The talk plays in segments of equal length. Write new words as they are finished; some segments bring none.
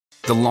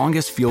The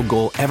longest field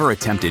goal ever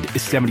attempted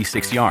is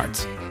 76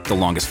 yards. The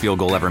longest field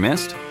goal ever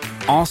missed?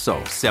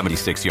 Also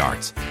 76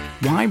 yards.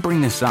 Why bring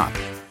this up?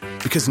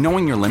 Because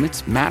knowing your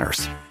limits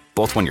matters,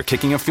 both when you're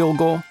kicking a field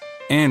goal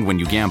and when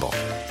you gamble.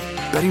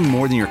 Betting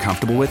more than you're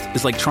comfortable with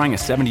is like trying a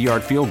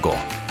 70-yard field goal.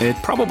 It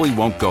probably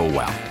won't go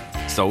well.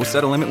 So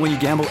set a limit when you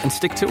gamble and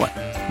stick to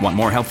it. Want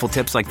more helpful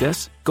tips like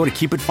this? Go to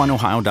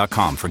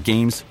keepitfunohio.com for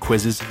games,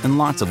 quizzes, and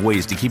lots of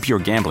ways to keep your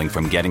gambling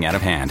from getting out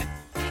of hand.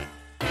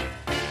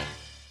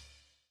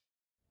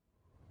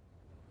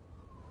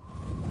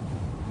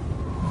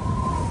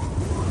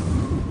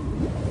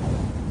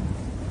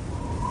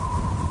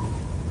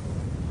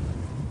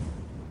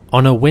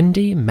 On a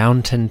windy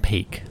mountain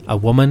peak, a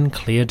woman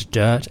cleared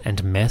dirt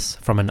and mess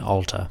from an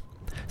altar.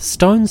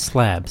 Stone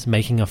slabs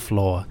making a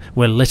floor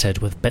were littered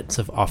with bits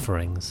of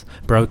offerings,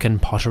 broken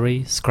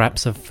pottery,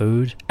 scraps of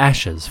food,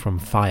 ashes from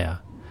fire.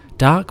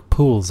 Dark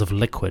pools of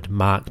liquid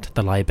marked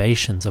the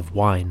libations of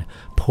wine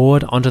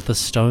poured onto the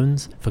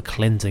stones for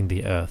cleansing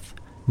the earth.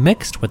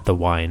 Mixed with the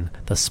wine,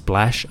 the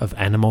splash of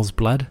animal's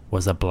blood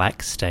was a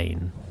black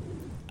stain.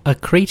 A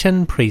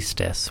Cretan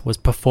priestess was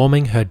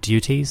performing her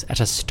duties at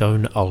a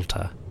stone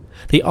altar.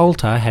 The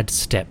altar had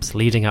steps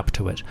leading up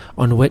to it,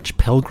 on which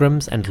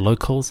pilgrims and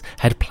locals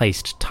had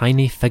placed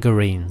tiny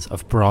figurines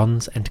of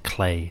bronze and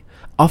clay,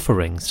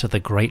 offerings to the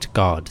great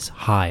gods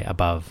high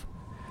above.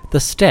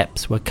 The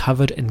steps were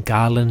covered in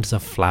garlands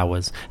of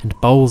flowers and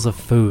bowls of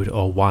food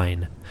or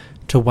wine.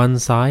 To one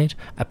side,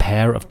 a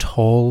pair of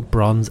tall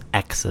bronze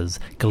axes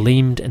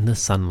gleamed in the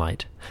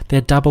sunlight,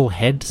 their double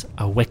heads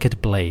a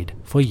wicked blade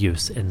for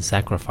use in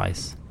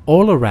sacrifice.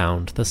 All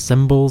around, the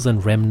symbols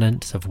and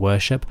remnants of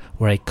worship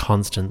were a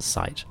constant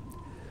sight.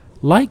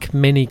 Like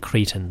many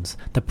Cretans,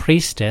 the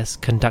priestess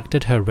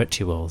conducted her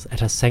rituals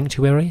at a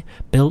sanctuary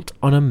built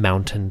on a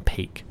mountain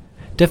peak.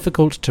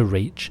 Difficult to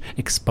reach,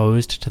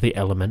 exposed to the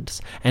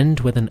elements, and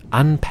with an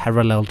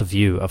unparalleled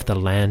view of the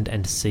land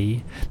and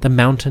sea, the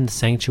mountain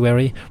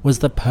sanctuary was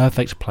the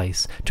perfect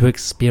place to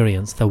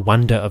experience the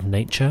wonder of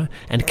nature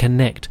and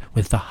connect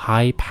with the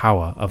high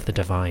power of the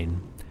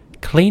divine.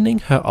 Cleaning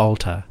her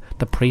altar,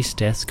 the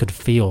priestess could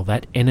feel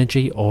that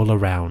energy all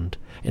around,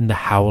 in the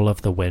howl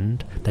of the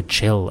wind, the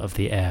chill of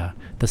the air,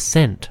 the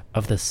scent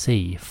of the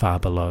sea far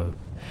below.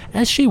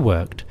 As she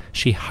worked,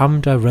 she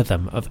hummed a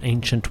rhythm of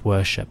ancient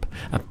worship,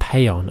 a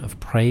paean of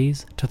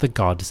praise to the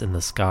gods in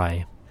the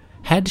sky.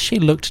 Had she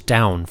looked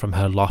down from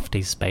her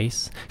lofty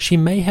space, she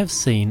may have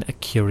seen a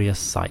curious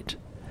sight.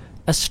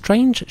 A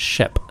strange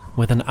ship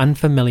with an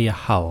unfamiliar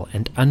hull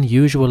and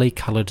unusually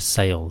coloured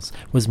sails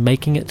was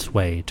making its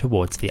way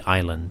towards the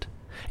island.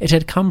 It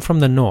had come from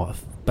the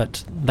north,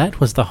 but that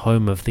was the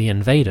home of the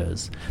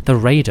invaders, the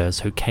raiders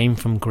who came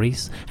from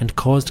Greece and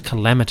caused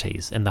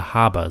calamities in the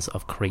harbours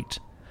of Crete.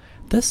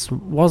 This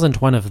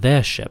wasn't one of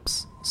their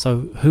ships,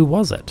 so who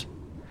was it?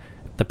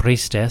 The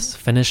priestess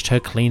finished her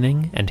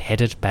cleaning and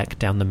headed back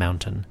down the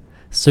mountain.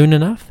 Soon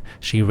enough,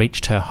 she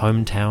reached her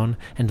hometown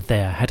and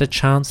there had a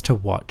chance to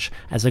watch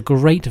as a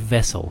great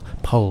vessel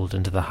pulled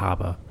into the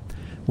harbour.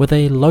 With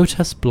a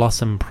lotus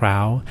blossom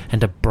prow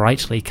and a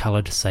brightly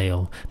coloured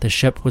sail, the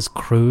ship was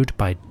crewed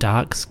by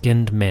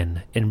dark-skinned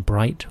men in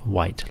bright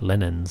white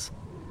linens.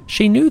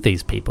 She knew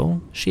these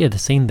people. She had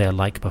seen their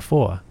like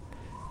before.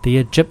 The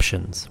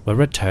Egyptians were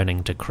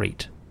returning to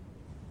Crete.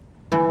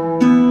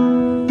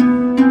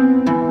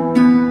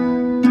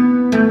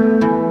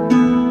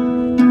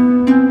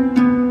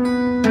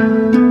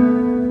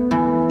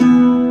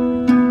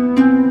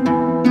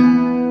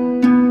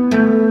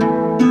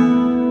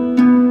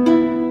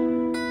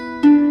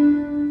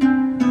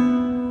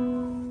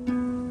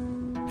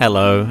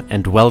 Hello,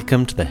 and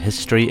welcome to the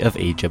History of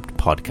Egypt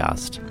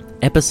podcast,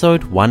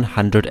 episode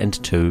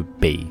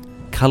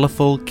 102b,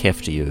 Colourful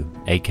Keftiu,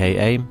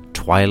 aka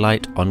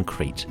Twilight on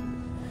Crete.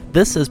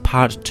 This is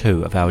part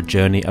 2 of our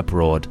journey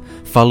abroad,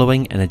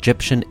 following an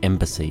Egyptian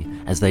embassy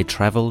as they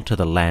travel to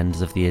the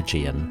lands of the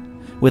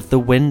Aegean. With the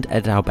wind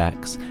at our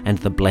backs and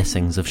the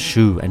blessings of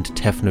Shu and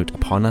Tefnut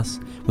upon us,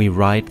 we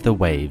ride the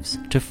waves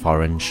to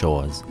foreign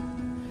shores.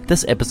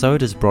 This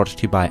episode is brought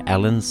to you by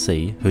Alan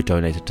C., who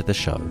donated to the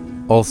show.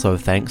 Also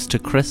thanks to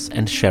Chris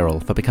and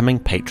Cheryl for becoming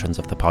patrons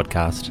of the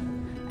podcast.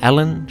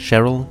 Alan,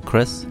 Cheryl,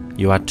 Chris,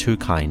 you are too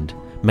kind.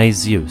 May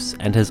Zeus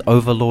and his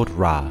overlord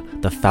Ra,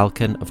 the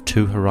Falcon of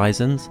Two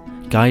Horizons,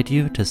 guide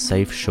you to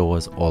safe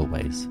shores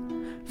always.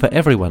 For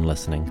everyone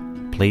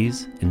listening,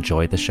 please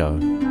enjoy the show.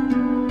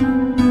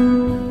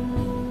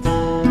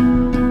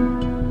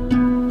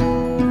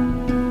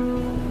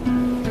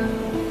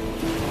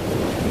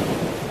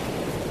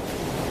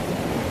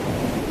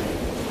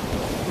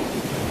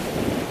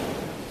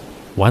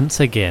 Once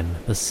again,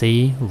 the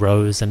sea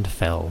rose and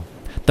fell.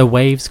 The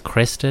waves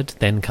crested,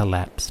 then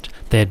collapsed.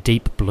 Their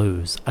deep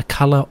blues, a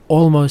colour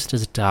almost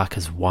as dark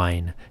as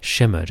wine,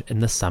 shimmered in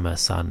the summer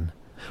sun.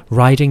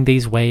 Riding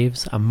these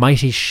waves, a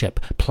mighty ship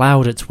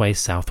ploughed its way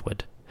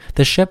southward.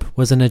 The ship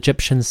was an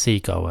Egyptian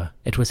seagoer.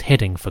 It was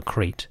heading for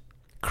Crete.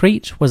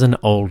 Crete was an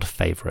old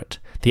favourite,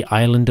 the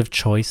island of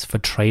choice for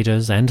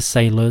traders and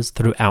sailors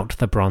throughout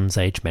the Bronze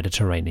Age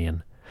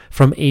Mediterranean.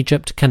 From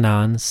Egypt,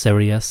 Canaan,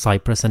 Syria,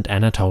 Cyprus, and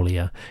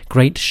Anatolia,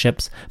 great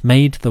ships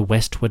made the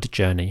westward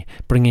journey,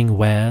 bringing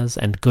wares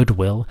and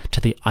goodwill to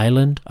the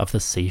island of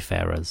the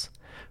seafarers.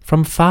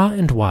 From far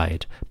and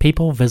wide,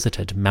 people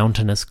visited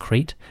mountainous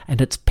Crete and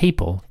its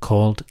people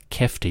called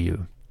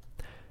Keftiu.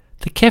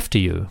 The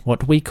Keftiu,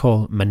 what we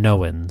call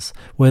Minoans,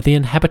 were the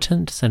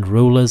inhabitants and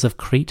rulers of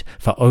Crete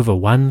for over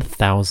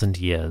 1,000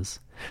 years.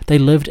 They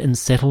lived in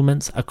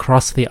settlements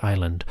across the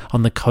island,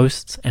 on the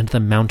coasts and the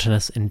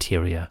mountainous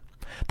interior.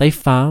 They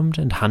farmed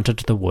and hunted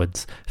the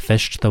woods,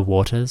 fished the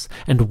waters,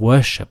 and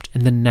worshipped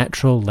in the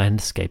natural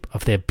landscape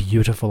of their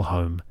beautiful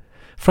home.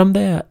 From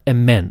their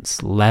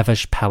immense,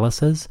 lavish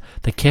palaces,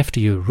 the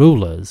Keftiu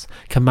rulers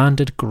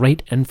commanded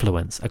great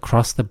influence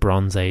across the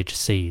Bronze Age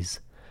seas.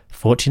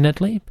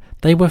 Fortunately,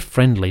 they were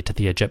friendly to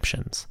the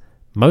Egyptians.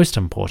 Most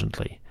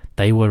importantly,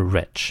 they were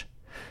rich.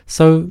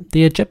 So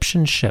the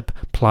Egyptian ship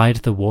plied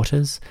the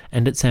waters,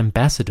 and its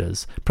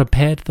ambassadors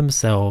prepared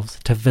themselves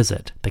to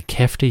visit the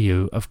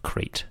Keftiu of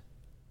Crete.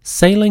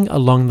 Sailing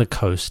along the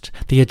coast,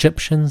 the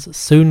Egyptians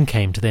soon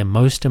came to their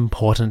most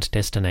important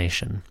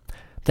destination.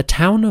 The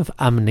town of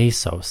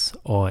Amnisos,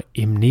 or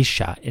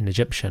Imnisha in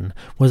Egyptian,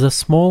 was a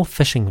small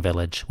fishing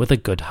village with a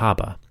good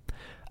harbour.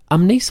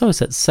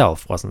 Amnisos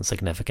itself wasn't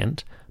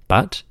significant,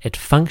 but it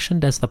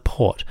functioned as the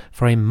port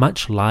for a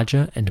much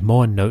larger and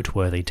more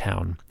noteworthy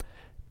town.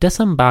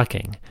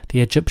 Disembarking,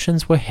 the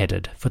Egyptians were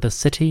headed for the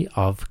city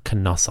of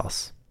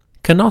Knossos.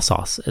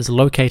 Knossos is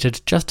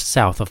located just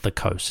south of the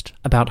coast,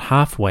 about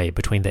halfway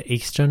between the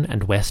eastern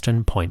and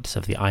western points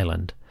of the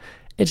island.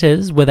 It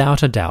is,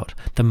 without a doubt,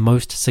 the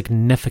most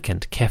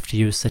significant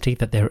Keftiu city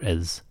that there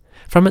is.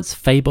 From its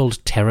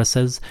fabled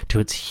terraces to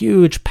its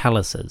huge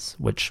palaces,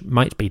 which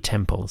might be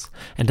temples,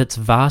 and its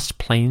vast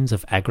plains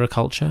of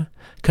agriculture,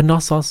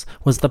 Knossos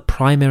was the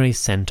primary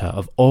centre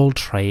of all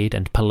trade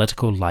and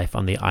political life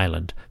on the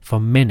island for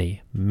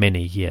many,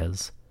 many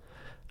years.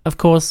 Of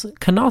course,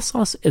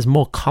 Knossos is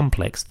more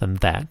complex than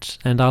that,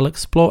 and I'll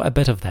explore a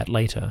bit of that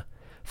later.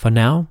 For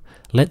now,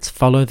 let's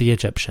follow the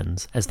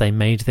Egyptians as they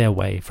made their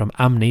way from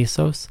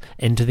Amnisos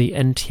into the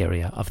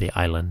interior of the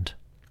island.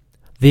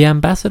 The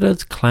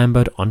ambassadors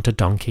clambered onto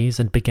donkeys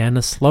and began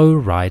a slow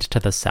ride to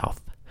the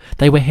south.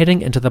 They were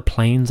heading into the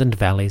plains and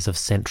valleys of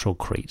central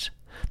Crete.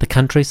 The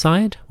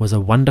countryside was a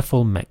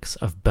wonderful mix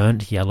of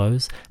burnt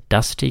yellows,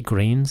 dusty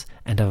greens,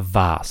 and a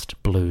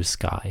vast blue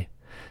sky.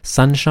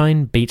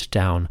 Sunshine beat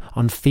down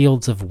on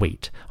fields of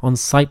wheat, on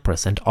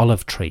cypress and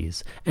olive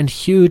trees, and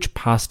huge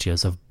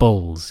pastures of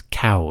bulls,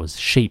 cows,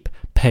 sheep,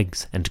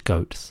 pigs, and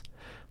goats.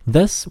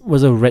 This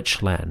was a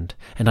rich land,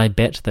 and I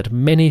bet that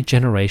many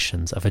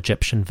generations of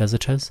Egyptian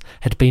visitors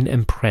had been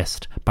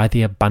impressed by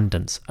the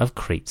abundance of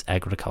Crete's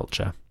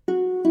agriculture.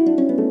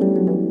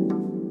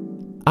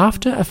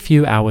 After a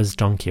few hours'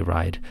 donkey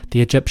ride, the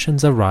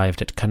Egyptians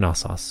arrived at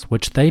Knossos,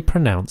 which they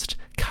pronounced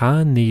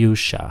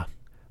Ka-Niusha.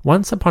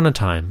 Once upon a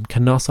time,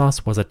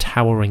 Knossos was a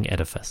towering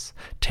edifice.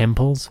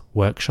 Temples,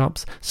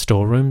 workshops,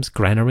 storerooms,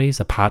 granaries,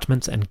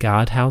 apartments, and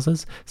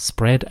guardhouses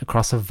spread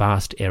across a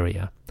vast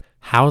area.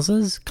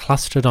 Houses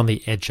clustered on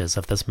the edges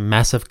of this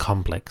massive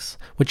complex,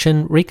 which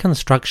in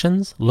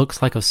reconstructions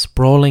looks like a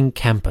sprawling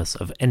campus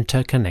of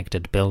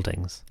interconnected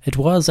buildings. It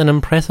was an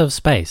impressive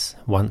space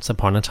once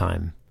upon a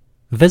time.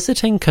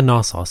 Visiting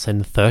Knossos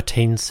in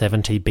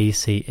 1370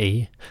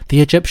 BCE,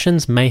 the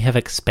Egyptians may have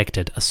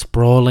expected a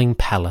sprawling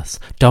palace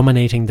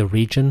dominating the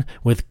region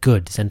with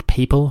goods and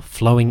people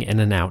flowing in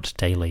and out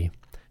daily.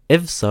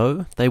 If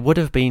so, they would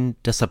have been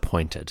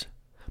disappointed.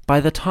 By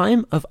the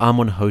time of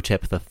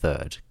Amenhotep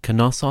III,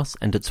 Knossos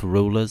and its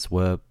rulers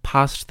were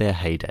past their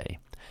heyday.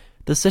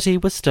 The city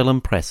was still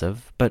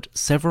impressive, but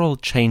several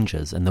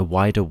changes in the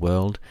wider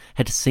world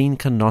had seen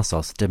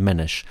Knossos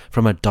diminish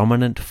from a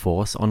dominant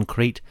force on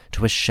Crete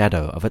to a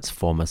shadow of its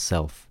former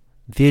self.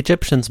 The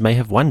Egyptians may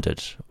have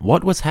wondered,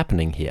 what was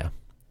happening here?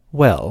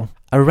 Well,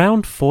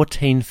 around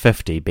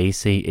 1450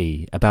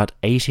 BCE, about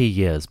 80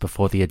 years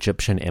before the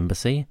Egyptian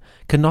embassy,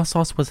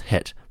 Knossos was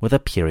hit with a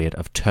period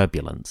of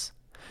turbulence.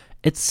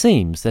 It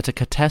seems that a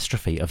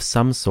catastrophe of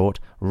some sort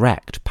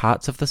racked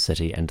parts of the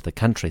city and the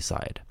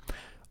countryside.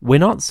 We're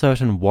not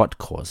certain what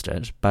caused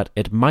it, but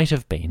it might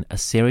have been a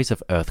series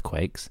of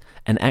earthquakes,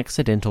 an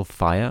accidental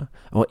fire,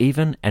 or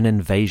even an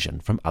invasion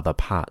from other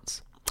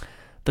parts.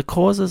 The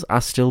causes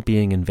are still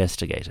being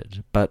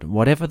investigated, but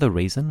whatever the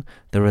reason,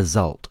 the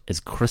result is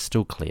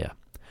crystal clear.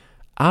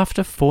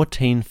 After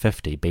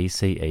 1450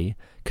 BCE,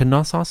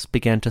 Knossos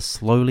began to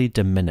slowly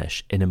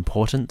diminish in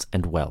importance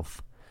and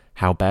wealth.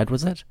 How bad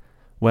was it?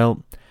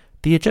 Well,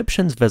 the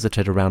Egyptians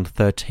visited around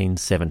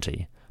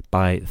 1370.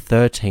 By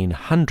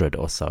 1300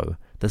 or so,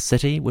 the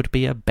city would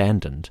be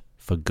abandoned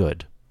for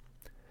good.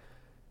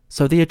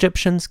 So the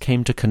Egyptians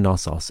came to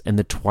Knossos in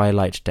the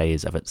twilight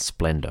days of its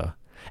splendor.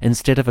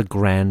 Instead of a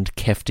grand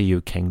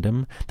Keftiu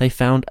kingdom, they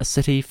found a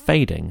city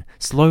fading,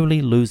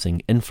 slowly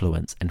losing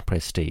influence and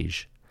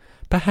prestige.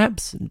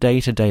 Perhaps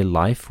day-to-day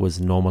life was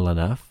normal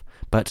enough,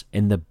 but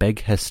in the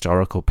big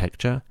historical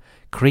picture,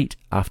 Crete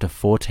after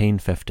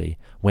 1450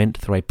 went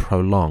through a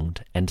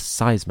prolonged and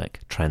seismic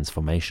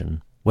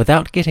transformation.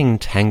 Without getting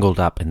tangled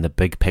up in the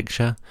big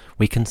picture,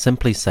 we can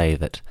simply say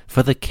that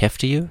for the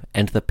Keftiu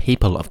and the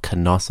people of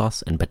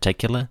Knossos in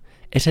particular,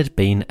 it had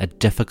been a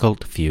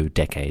difficult few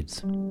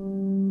decades.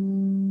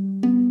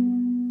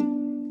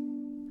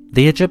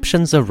 The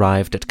Egyptians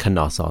arrived at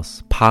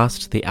Knossos,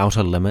 passed the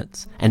outer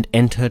limits, and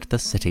entered the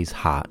city's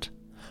heart.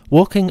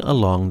 Walking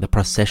along the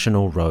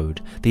processional road,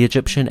 the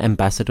Egyptian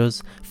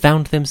ambassadors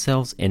found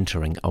themselves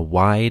entering a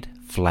wide,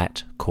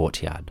 flat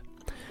courtyard.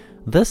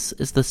 This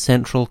is the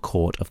central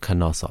court of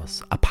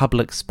Knossos, a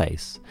public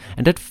space,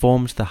 and it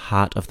formed the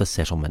heart of the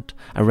settlement,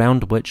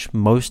 around which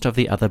most of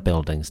the other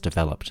buildings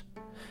developed.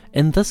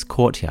 In this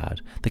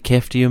courtyard, the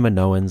Keftiu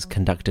Minoans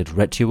conducted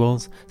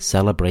rituals,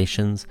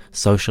 celebrations,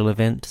 social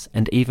events,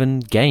 and even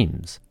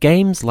games.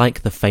 Games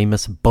like the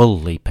famous bull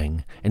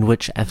leaping, in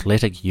which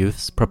athletic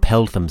youths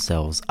propelled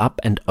themselves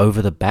up and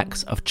over the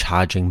backs of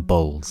charging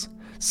bulls.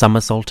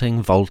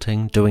 Somersaulting,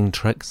 vaulting, doing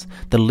tricks,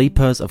 the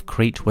leapers of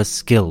Crete were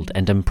skilled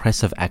and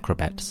impressive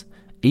acrobats.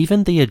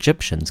 Even the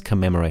Egyptians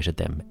commemorated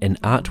them in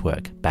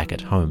artwork back at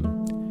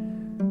home.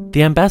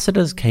 The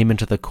ambassadors came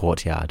into the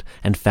courtyard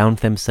and found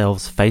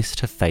themselves face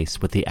to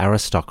face with the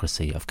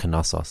aristocracy of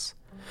Knossos.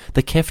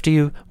 The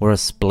Keftiu were a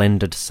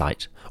splendid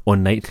sight,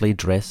 ornately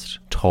dressed,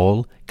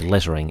 tall,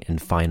 glittering in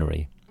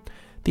finery.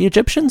 The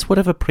Egyptians would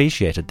have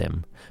appreciated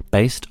them.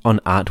 Based on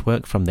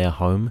artwork from their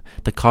home,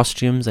 the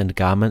costumes and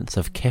garments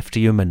of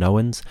Keftiu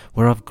Minoans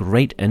were of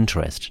great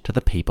interest to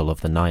the people of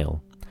the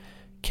Nile.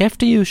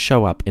 Keftiu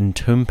show up in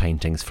tomb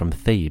paintings from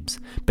Thebes,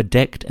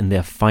 bedecked in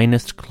their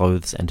finest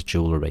clothes and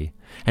jewellery,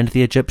 and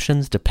the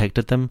Egyptians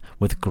depicted them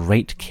with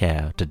great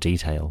care to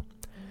detail.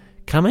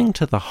 Coming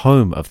to the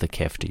home of the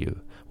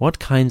Keftiu, what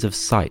kinds of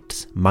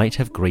sights might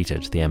have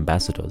greeted the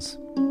ambassadors?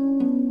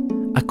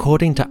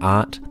 According to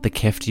art, the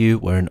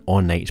Keftiu were an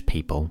ornate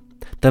people.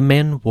 The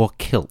men wore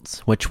kilts,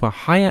 which were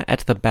higher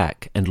at the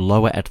back and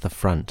lower at the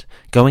front,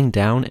 going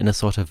down in a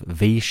sort of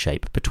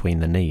V-shape between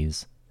the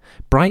knees.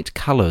 Bright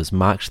colours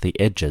marked the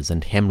edges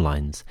and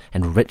hemlines,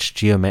 and rich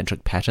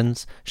geometric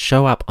patterns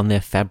show up on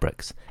their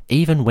fabrics,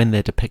 even when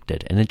they're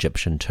depicted in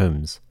Egyptian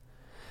tombs.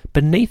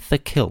 Beneath the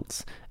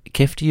kilts,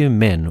 Keftiu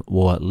men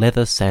wore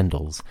leather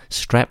sandals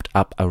strapped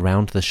up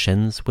around the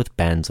shins with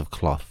bands of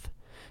cloth.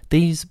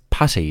 These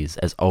puttees,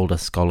 as older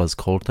scholars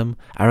called them,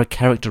 are a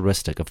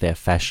characteristic of their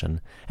fashion,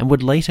 and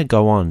would later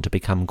go on to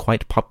become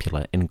quite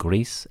popular in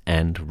Greece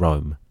and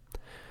Rome.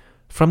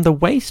 From the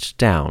waist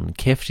down,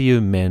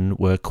 Keftiu men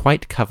were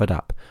quite covered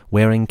up,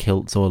 wearing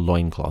kilts or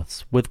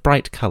loincloths with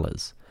bright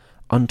colours.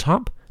 On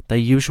top, they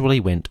usually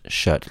went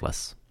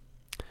shirtless.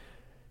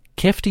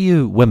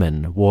 Keftiu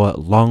women wore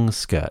long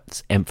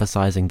skirts,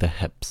 emphasizing the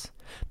hips.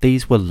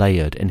 These were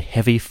layered in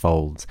heavy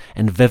folds,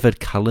 and vivid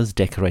colours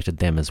decorated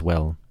them as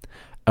well.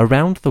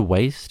 Around the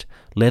waist,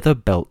 leather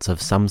belts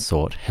of some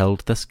sort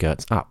held the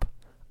skirts up.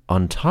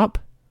 On top,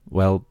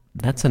 well,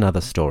 that's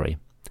another story.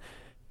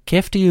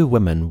 Keftiu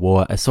women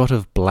wore a sort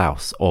of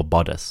blouse or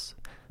bodice.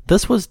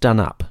 This was done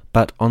up,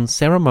 but on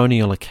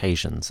ceremonial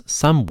occasions,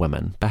 some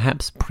women,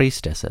 perhaps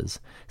priestesses,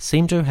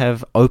 seem to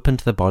have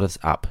opened the bodice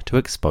up to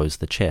expose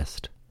the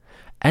chest.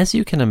 As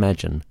you can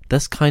imagine,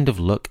 this kind of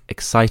look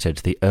excited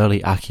the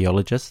early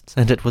archaeologists,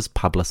 and it was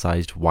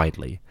publicized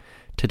widely.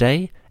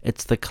 Today,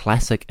 it's the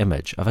classic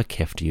image of a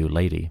Keftiu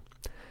lady.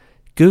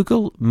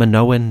 Google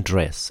Minoan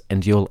dress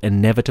and you'll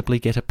inevitably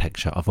get a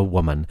picture of a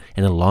woman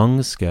in a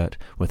long skirt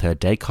with her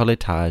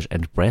décolletage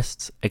and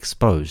breasts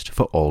exposed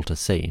for all to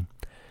see.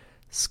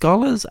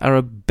 Scholars are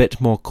a bit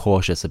more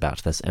cautious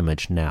about this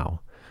image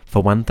now.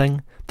 For one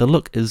thing, the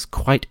look is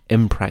quite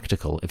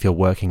impractical if you're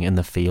working in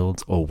the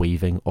fields or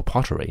weaving or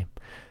pottery.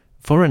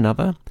 For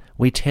another,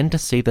 we tend to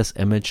see this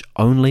image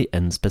only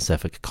in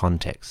specific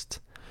contexts.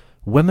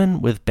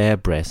 Women with bare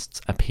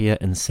breasts appear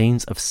in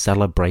scenes of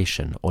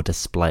celebration or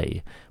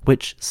display,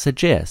 which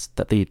suggests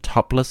that the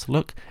topless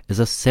look is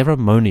a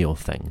ceremonial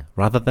thing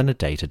rather than a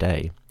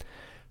day-to-day.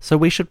 So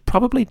we should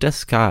probably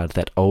discard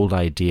that old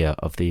idea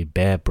of the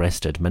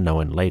bare-breasted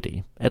Minoan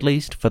lady, at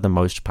least for the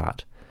most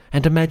part,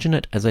 and imagine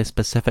it as a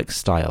specific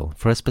style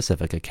for a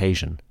specific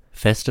occasion.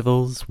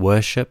 Festivals,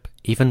 worship,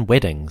 even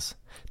weddings.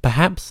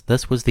 Perhaps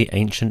this was the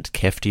ancient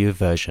Keftiu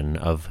version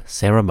of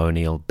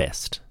ceremonial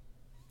best.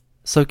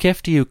 So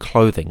Keftiu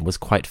clothing was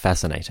quite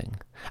fascinating.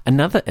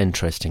 Another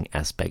interesting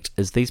aspect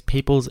is these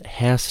people's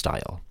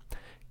hairstyle.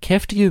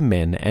 Keftiu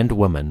men and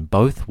women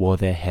both wore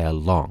their hair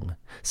long.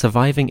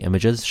 Surviving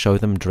images show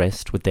them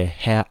dressed with their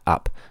hair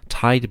up,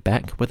 tied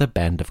back with a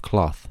band of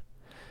cloth.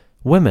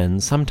 Women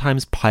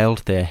sometimes piled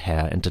their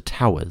hair into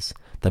towers.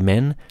 The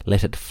men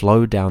let it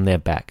flow down their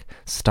back,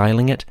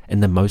 styling it in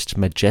the most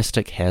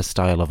majestic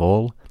hairstyle of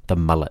all, the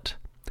mullet.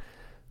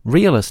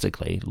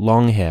 Realistically,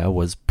 long hair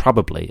was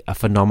probably a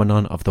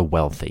phenomenon of the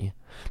wealthy.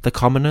 The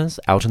commoners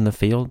out in the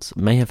fields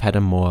may have had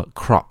a more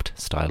cropped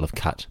style of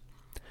cut.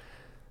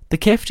 The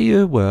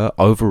Keftiu were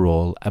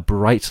overall a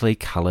brightly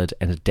coloured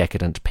and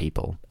decadent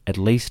people, at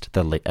least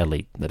the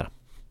elite.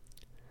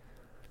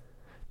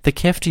 The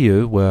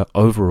Keftiu were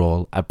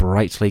overall a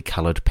brightly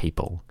coloured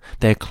people.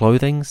 Their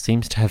clothing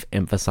seems to have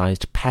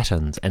emphasised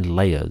patterns and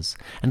layers,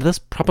 and this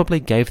probably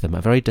gave them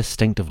a very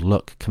distinctive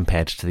look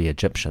compared to the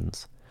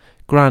Egyptians.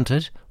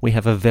 Granted, we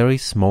have a very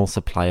small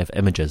supply of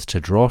images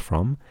to draw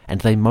from, and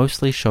they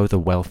mostly show the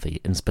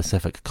wealthy in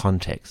specific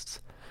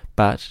contexts.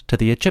 But to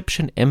the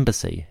Egyptian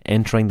embassy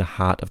entering the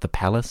heart of the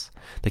palace,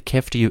 the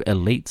Keftiu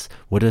elites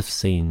would have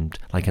seemed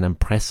like an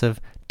impressive,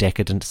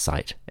 decadent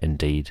sight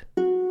indeed.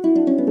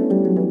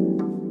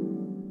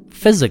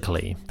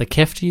 Physically, the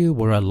Keftiu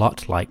were a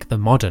lot like the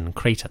modern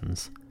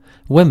Cretans.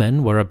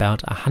 Women were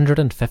about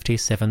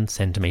 157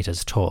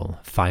 centimetres tall,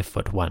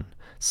 5'1",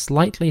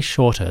 slightly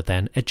shorter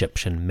than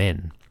Egyptian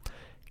men.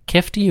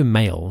 Keftiu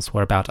males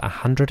were about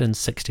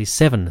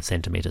 167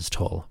 centimetres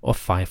tall, or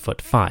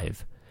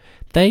 5'5".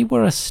 They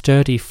were a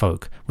sturdy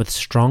folk with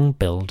strong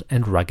build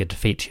and rugged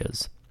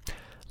features.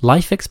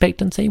 Life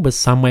expectancy was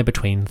somewhere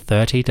between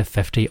 30 to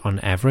 50 on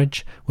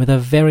average, with a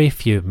very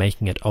few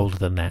making it older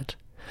than that.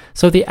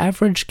 So the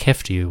average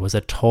Keftiu was a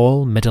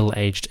tall,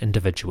 middle-aged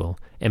individual,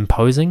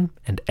 imposing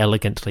and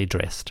elegantly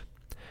dressed.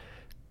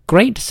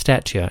 Great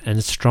stature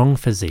and strong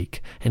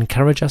physique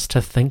encourage us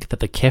to think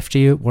that the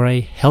Keftiu were a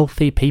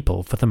healthy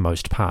people for the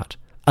most part.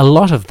 A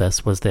lot of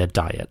this was their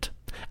diet.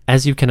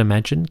 As you can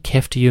imagine,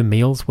 Keftiu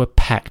meals were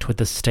packed with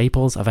the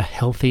staples of a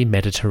healthy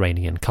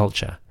Mediterranean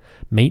culture.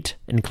 Meat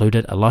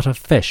included a lot of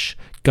fish,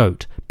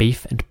 goat,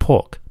 beef and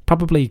pork,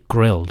 probably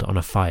grilled on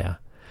a fire.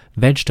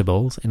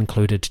 Vegetables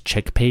included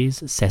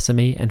chickpeas,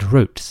 sesame and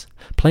roots,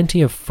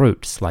 plenty of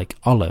fruits like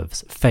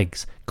olives,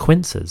 figs,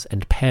 quinces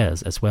and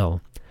pears as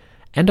well.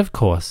 And of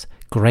course,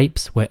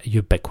 grapes were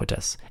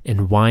ubiquitous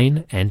in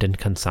wine and in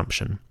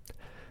consumption.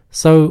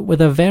 So, with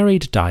a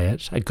varied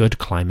diet, a good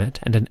climate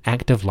and an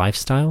active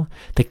lifestyle,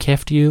 the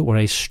Keftiu were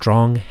a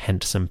strong,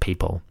 handsome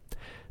people.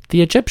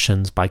 The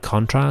Egyptians, by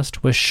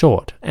contrast, were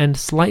short and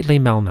slightly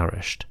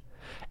malnourished.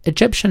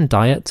 Egyptian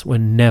diets were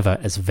never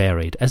as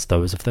varied as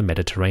those of the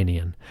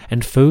Mediterranean,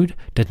 and food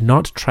did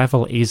not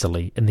travel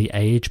easily in the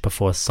age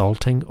before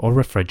salting or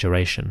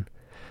refrigeration.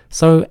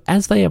 So,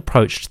 as they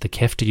approached the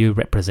Keftiu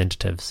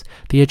representatives,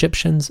 the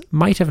Egyptians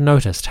might have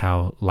noticed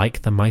how,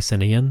 like the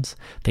Mycenaeans,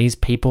 these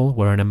people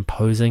were an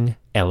imposing,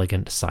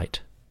 elegant sight.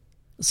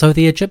 So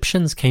the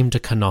Egyptians came to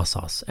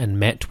Knossos and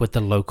met with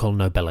the local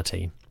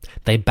nobility.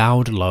 They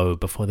bowed low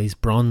before these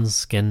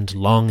bronze-skinned,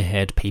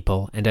 long-haired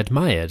people and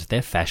admired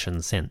their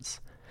fashion sense.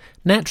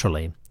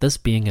 Naturally, this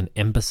being an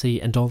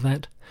embassy and all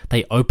that,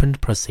 they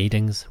opened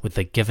proceedings with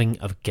the giving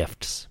of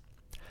gifts.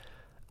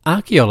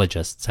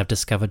 Archaeologists have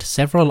discovered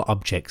several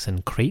objects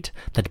in Crete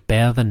that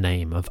bear the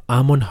name of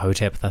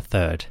Amenhotep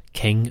III,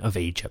 King of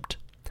Egypt.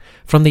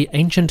 From the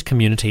ancient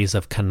communities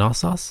of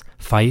Knossos,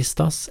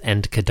 Phaistos,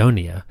 and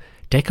Kydonia,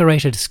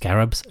 decorated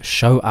scarabs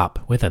show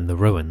up within the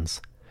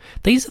ruins.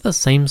 These are the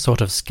same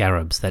sort of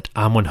scarabs that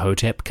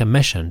Amenhotep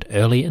commissioned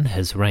early in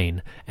his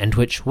reign, and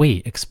which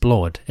we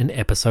explored in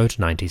episode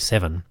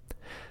 97.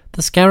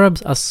 The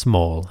scarabs are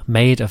small,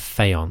 made of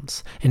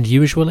faience, and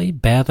usually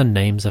bear the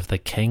names of the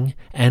king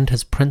and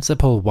his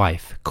principal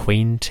wife,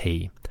 Queen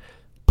T.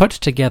 Put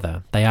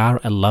together, they are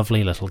a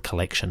lovely little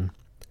collection.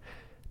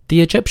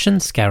 The Egyptian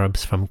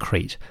scarabs from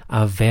Crete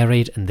are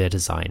varied in their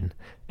design.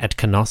 At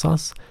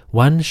Knossos,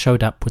 one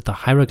showed up with the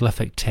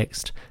hieroglyphic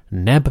text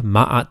Neb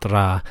Ma'at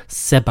Ra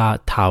Seba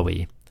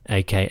Tawi,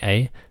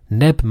 aka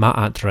Neb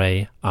Ma'at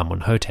Re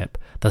Amenhotep,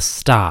 the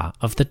star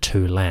of the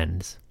two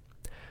lands.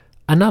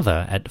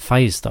 Another at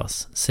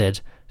Phaistos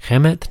said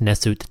Chemet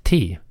Nesut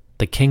Ti,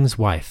 the king's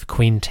wife,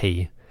 Queen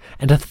T,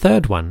 and a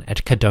third one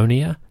at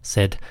Kydonia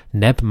said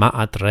Neb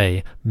Ma'at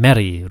Re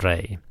Meri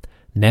Re,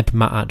 Neb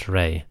Ma'at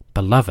Re,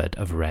 beloved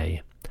of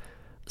Re.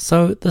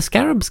 So the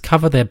scarabs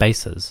cover their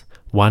bases.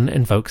 One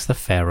invokes the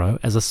pharaoh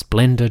as a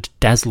splendid,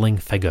 dazzling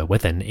figure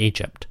within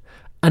Egypt.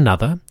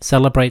 Another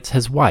celebrates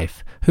his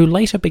wife, who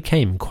later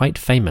became quite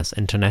famous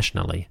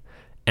internationally.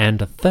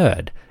 And a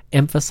third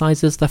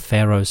emphasizes the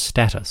pharaoh's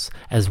status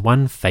as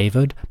one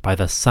favored by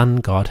the sun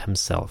god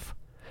himself.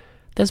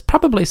 There's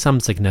probably some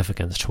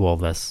significance to all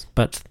this,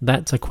 but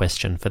that's a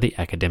question for the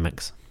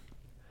academics.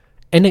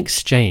 In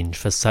exchange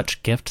for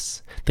such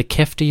gifts, the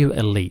Keftiu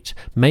elite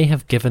may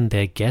have given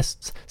their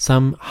guests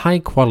some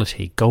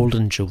high-quality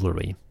golden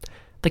jewellery.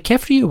 The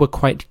Keftiu were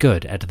quite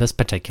good at this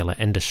particular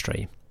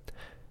industry.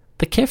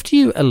 The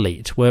Keftiu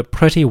elite were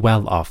pretty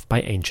well off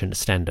by ancient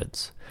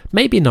standards.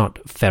 Maybe not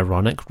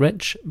pharaonic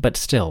rich, but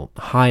still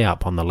high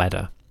up on the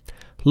ladder.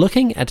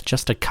 Looking at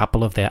just a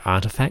couple of their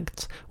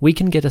artifacts, we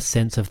can get a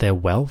sense of their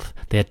wealth,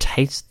 their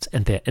tastes,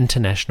 and their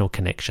international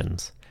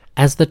connections.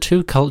 As the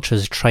two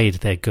cultures trade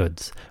their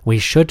goods, we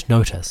should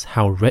notice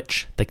how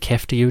rich the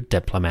Keftiu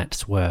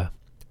diplomats were.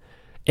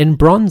 In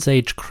Bronze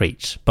Age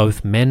Crete,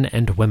 both men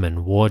and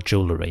women wore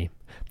jewellery.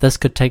 This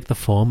could take the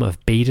form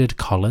of beaded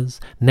collars,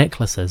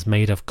 necklaces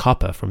made of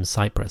copper from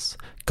Cyprus,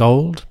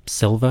 gold,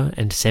 silver,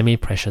 and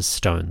semi-precious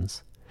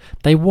stones.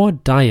 They wore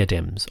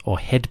diadems or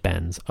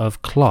headbands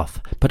of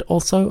cloth, but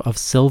also of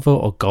silver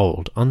or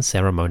gold on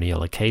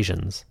ceremonial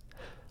occasions.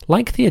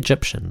 Like the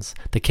Egyptians,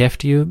 the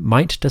Keftiu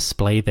might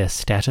display their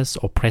status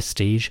or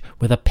prestige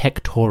with a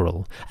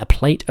pectoral, a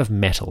plate of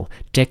metal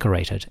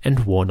decorated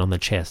and worn on the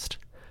chest.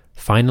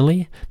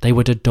 Finally, they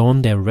would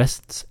adorn their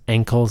wrists,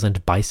 ankles,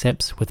 and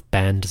biceps with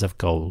bands of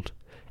gold.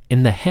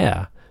 In the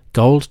hair,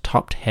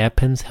 gold-topped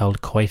hairpins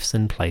held coifs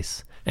in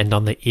place, and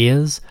on the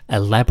ears,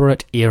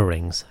 elaborate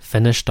earrings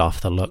finished off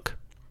the look.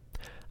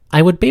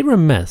 I would be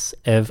remiss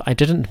if I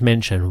didn't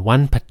mention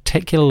one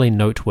particularly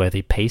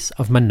noteworthy piece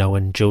of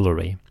Minoan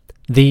jewellery.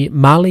 The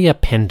Malia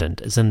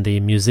pendant is in the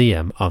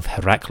Museum of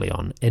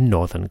Heraklion in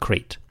northern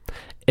Crete.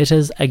 It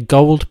is a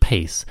gold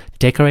piece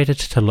decorated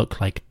to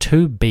look like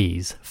two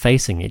bees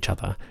facing each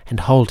other and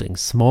holding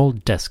small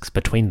discs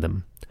between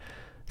them.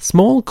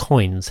 Small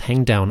coins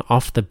hang down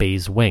off the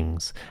bees'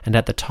 wings, and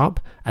at the top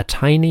a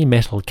tiny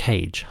metal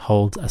cage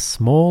holds a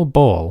small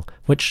ball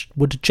which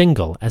would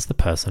jingle as the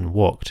person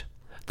walked.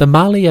 The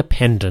Malia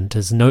pendant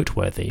is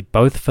noteworthy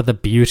both for the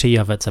beauty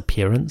of its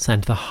appearance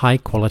and the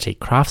high-quality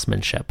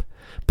craftsmanship,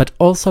 but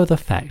also the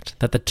fact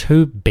that the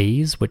two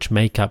bees which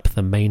make up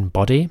the main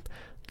body,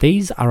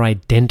 these are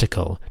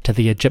identical to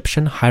the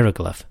Egyptian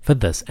hieroglyph for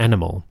this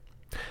animal.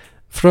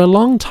 For a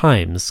long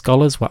time,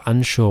 scholars were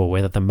unsure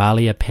whether the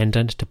Malia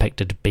pendant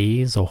depicted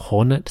bees or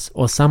hornets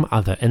or some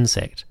other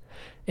insect.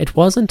 It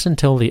wasn't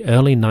until the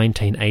early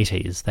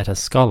 1980s that a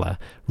scholar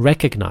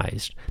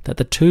recognized that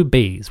the two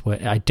bees were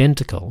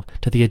identical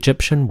to the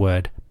Egyptian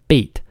word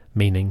beet,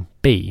 meaning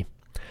bee.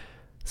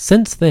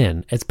 Since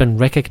then, it's been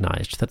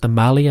recognized that the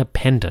Malia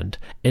pendant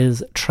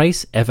is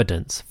trace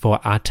evidence for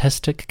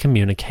artistic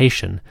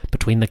communication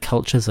between the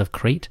cultures of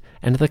Crete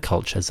and the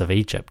cultures of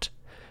Egypt.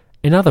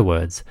 In other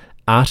words,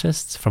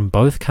 artists from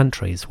both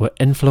countries were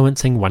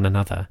influencing one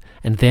another,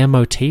 and their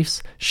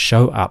motifs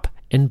show up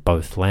in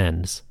both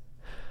lands.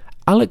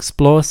 I'll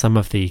explore some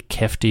of the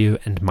Keftiu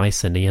and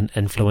Mycenaean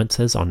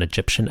influences on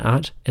Egyptian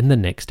art in the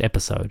next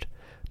episode,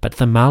 but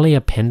the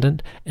Malia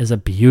pendant is a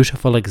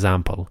beautiful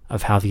example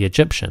of how the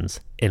Egyptians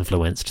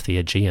influenced the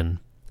Aegean.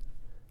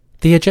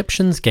 The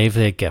Egyptians gave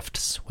their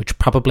gifts, which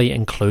probably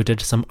included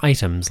some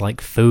items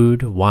like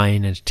food,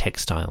 wine, and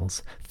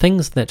textiles,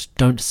 things that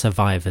don't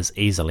survive as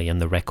easily in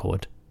the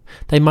record.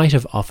 They might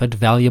have offered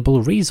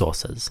valuable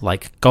resources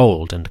like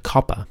gold and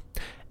copper,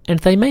 and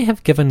they may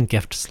have given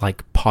gifts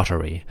like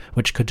pottery,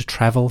 which could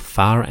travel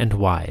far and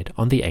wide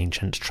on the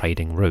ancient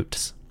trading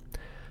routes.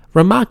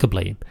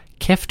 Remarkably,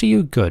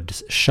 Keftiu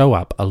goods show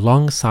up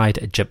alongside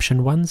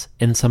Egyptian ones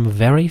in some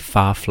very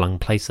far-flung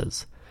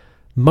places.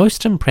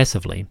 Most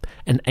impressively,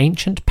 an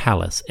ancient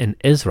palace in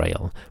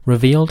Israel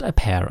revealed a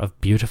pair of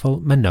beautiful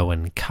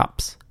Minoan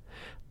cups.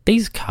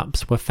 These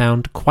cups were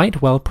found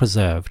quite well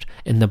preserved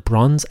in the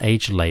Bronze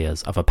Age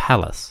layers of a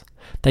palace.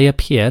 They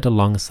appeared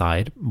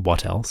alongside,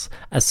 what else,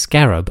 a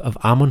scarab of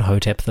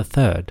Amenhotep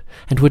III,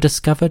 and were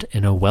discovered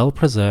in a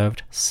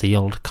well-preserved,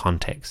 sealed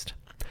context.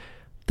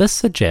 This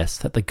suggests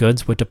that the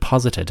goods were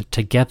deposited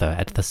together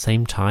at the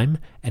same time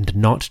and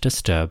not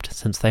disturbed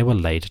since they were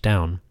laid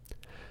down.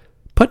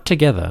 Put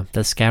together,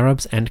 the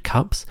scarabs and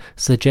cups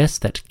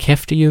suggest that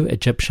Keftiu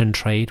Egyptian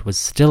trade was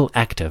still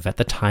active at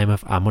the time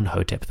of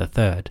Amenhotep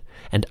III,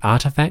 and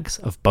artifacts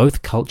of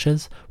both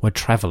cultures were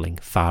travelling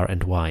far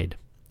and wide.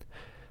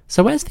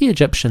 So as the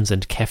Egyptians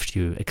and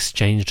Keftiu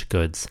exchanged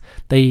goods,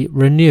 they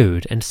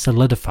renewed and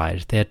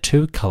solidified their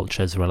two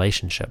cultures'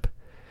 relationship.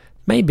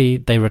 Maybe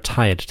they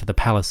retired to the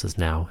palaces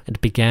now and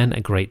began a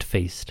great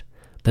feast.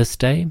 This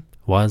day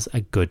was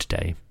a good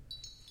day.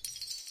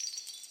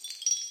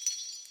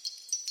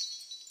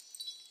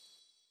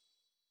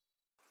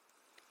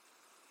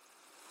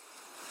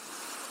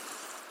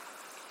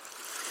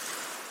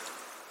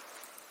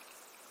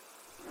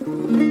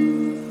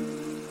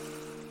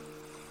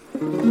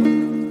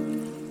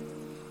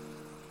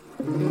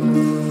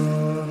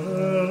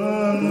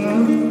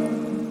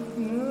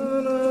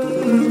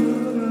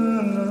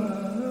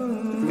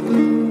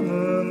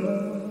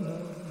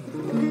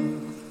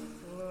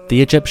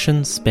 The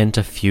Egyptians spent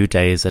a few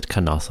days at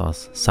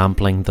Knossos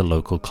sampling the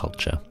local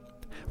culture.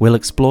 We'll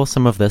explore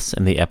some of this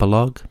in the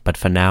epilogue, but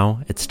for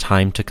now it's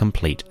time to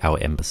complete our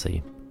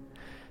embassy.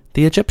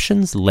 The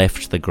Egyptians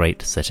left the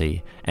great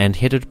city and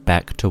headed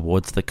back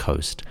towards the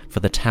coast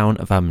for the town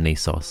of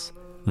Amnisos.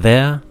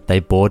 There they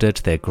boarded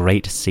their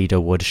great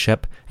cedar wood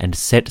ship and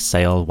set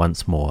sail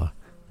once more,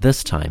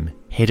 this time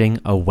heading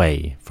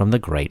away from the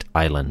great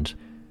island.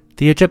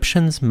 The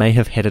Egyptians may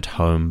have headed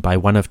home by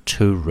one of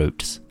two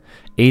routes.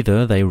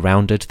 Either they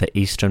rounded the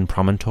eastern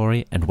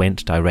promontory and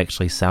went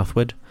directly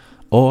southward,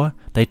 or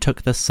they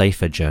took the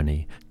safer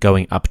journey,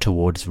 going up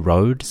towards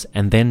Rhodes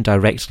and then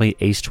directly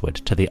eastward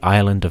to the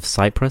island of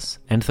Cyprus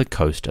and the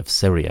coast of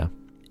Syria.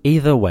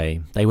 Either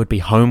way, they would be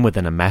home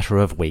within a matter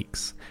of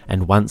weeks,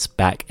 and once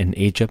back in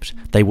Egypt,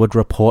 they would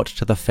report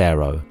to the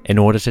pharaoh in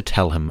order to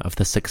tell him of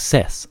the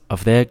success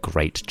of their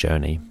great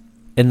journey.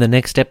 In the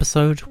next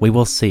episode, we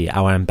will see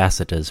our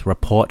ambassadors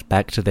report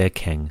back to their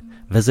king,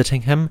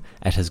 visiting him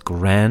at his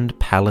grand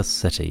palace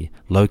city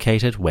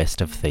located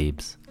west of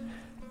Thebes.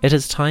 It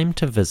is time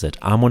to visit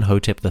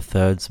Amenhotep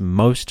III's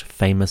most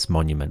famous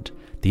monument,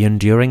 the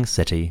enduring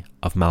city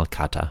of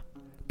Malkata.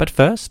 But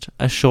first,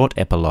 a short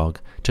epilogue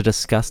to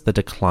discuss the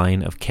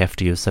decline of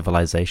Keftiu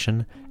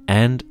civilization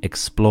and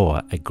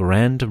explore a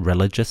grand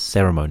religious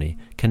ceremony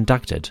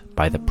conducted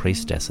by the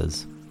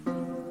priestesses.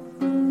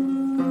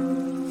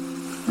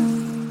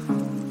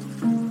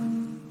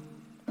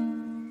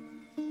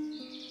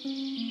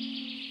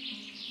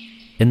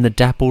 In the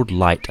dappled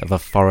light of a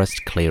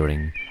forest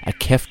clearing, a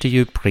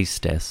Keftiu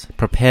priestess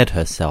prepared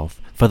herself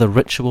for the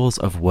rituals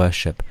of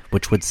worship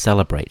which would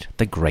celebrate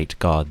the great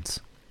gods.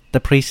 The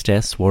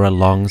priestess wore a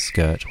long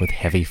skirt with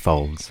heavy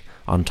folds.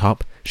 On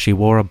top, she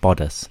wore a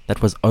bodice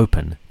that was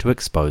open to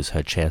expose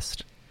her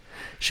chest.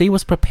 She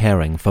was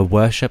preparing for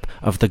worship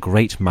of the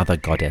great mother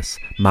goddess,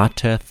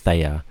 Mater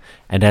Theia,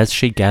 and as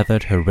she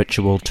gathered her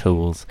ritual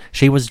tools,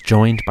 she was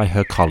joined by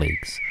her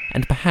colleagues,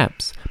 and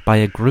perhaps by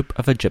a group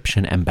of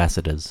Egyptian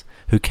ambassadors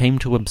who came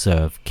to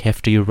observe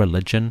Keftiu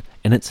religion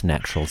in its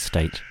natural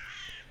state.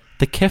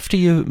 The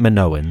Keftiu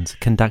Minoans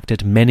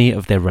conducted many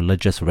of their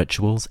religious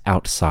rituals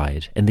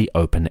outside in the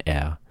open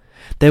air.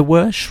 There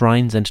were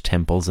shrines and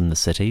temples in the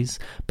cities,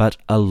 but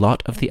a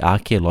lot of the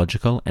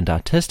archaeological and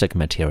artistic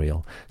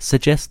material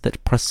suggests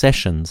that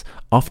processions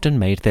often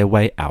made their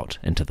way out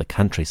into the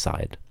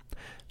countryside.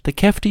 The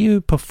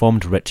Keftiu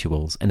performed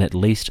rituals in at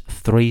least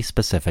 3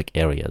 specific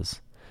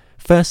areas.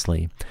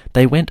 Firstly,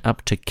 they went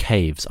up to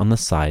caves on the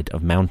side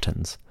of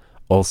mountains.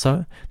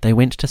 Also, they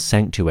went to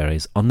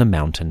sanctuaries on the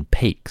mountain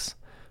peaks.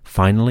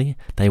 Finally,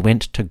 they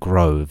went to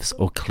groves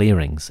or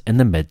clearings in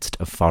the midst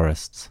of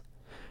forests.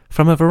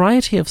 From a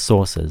variety of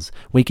sources,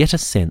 we get a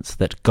sense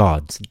that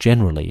gods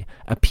generally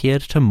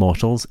appeared to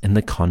mortals in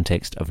the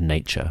context of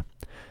nature.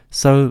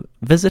 So,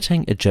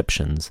 visiting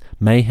Egyptians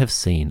may have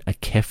seen a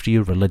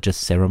Keftiu religious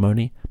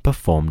ceremony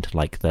performed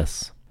like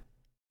this.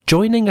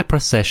 Joining a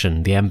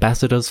procession, the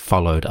ambassadors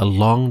followed a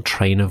long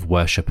train of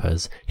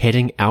worshippers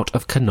heading out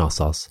of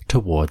Knossos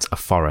towards a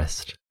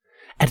forest.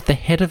 At the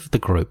head of the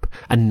group,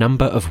 a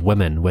number of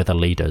women were the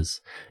leaders.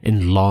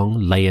 In long,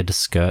 layered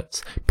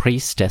skirts,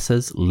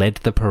 priestesses led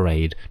the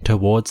parade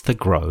towards the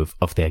grove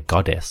of their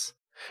goddess.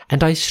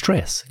 And I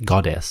stress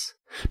goddess.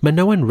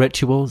 Minoan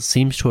ritual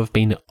seems to have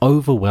been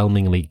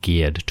overwhelmingly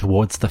geared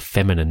towards the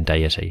feminine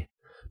deity.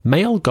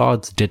 Male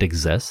gods did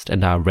exist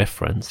and are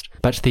referenced,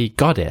 but the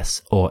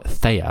goddess, or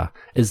Theia,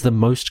 is the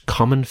most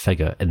common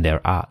figure in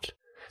their art.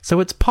 So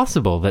it's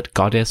possible that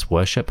goddess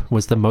worship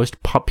was the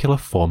most popular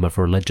form of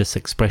religious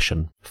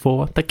expression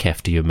for the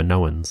Keftiu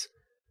Minoans.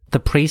 The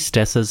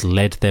priestesses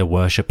led their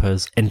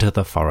worshippers into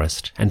the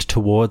forest and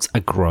towards a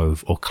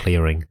grove or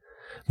clearing.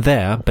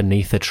 There,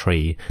 beneath a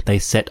tree, they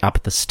set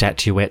up the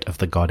statuette of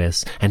the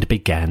goddess and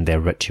began their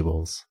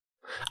rituals.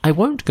 I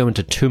won't go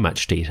into too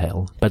much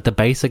detail, but the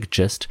basic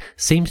gist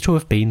seems to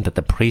have been that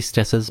the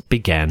priestesses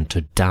began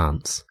to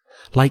dance.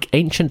 Like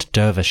ancient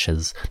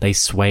dervishes, they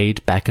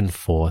swayed back and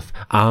forth,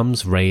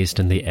 arms raised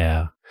in the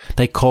air.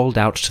 They called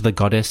out to the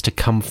goddess to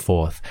come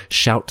forth,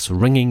 shouts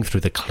ringing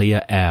through the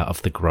clear air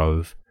of the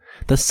grove.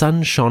 The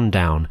sun shone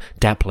down,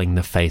 dappling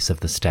the face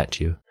of the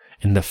statue.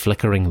 In the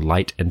flickering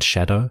light and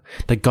shadow,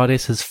 the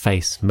goddess's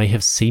face may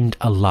have seemed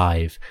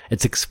alive,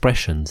 its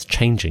expressions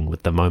changing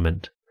with the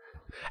moment.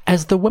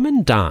 As the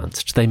women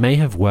danced, they may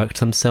have worked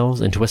themselves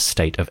into a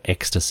state of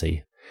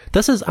ecstasy.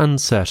 This is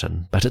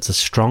uncertain, but it's a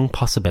strong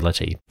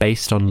possibility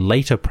based on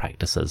later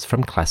practices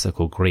from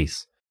classical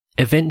Greece.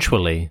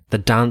 Eventually, the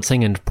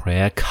dancing and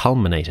prayer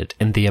culminated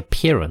in the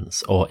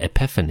appearance or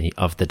epiphany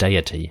of the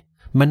deity.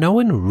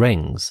 Minoan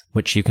rings,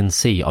 which you can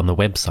see on the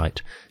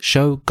website,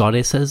 show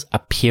goddesses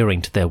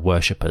appearing to their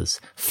worshippers,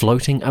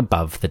 floating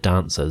above the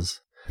dancers.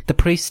 The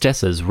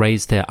priestesses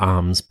raise their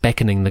arms,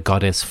 beckoning the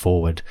goddess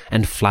forward,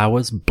 and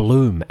flowers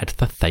bloom at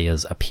the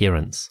Theia's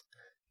appearance.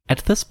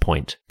 At this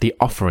point, the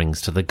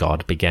offerings to the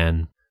god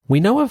began.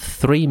 We know of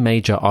 3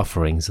 major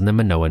offerings in the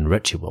Minoan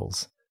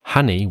rituals.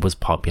 Honey was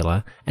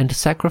popular, and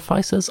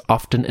sacrifices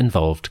often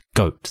involved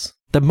goats.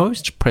 The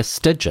most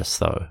prestigious,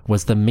 though,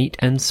 was the meat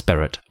and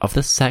spirit of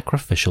the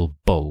sacrificial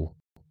bull.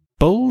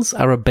 Bulls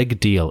are a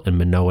big deal in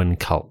Minoan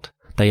cult.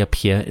 They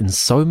appear in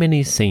so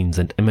many scenes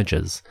and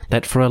images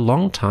that for a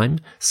long time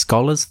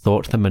scholars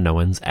thought the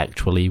Minoans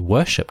actually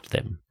worshipped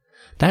them.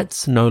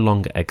 That's no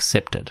longer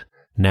accepted.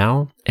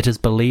 Now it is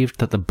believed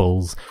that the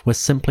bulls were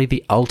simply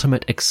the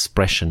ultimate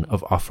expression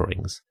of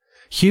offerings.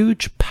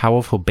 Huge,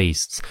 powerful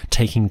beasts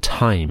taking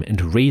time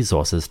and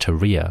resources to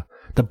rear,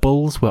 the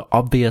bulls were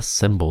obvious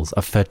symbols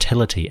of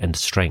fertility and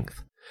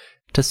strength.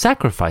 To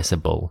sacrifice a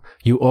bull,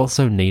 you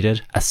also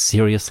needed a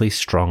seriously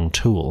strong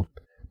tool.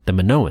 The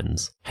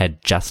Minoans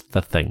had just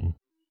the thing.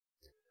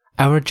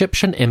 Our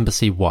Egyptian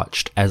embassy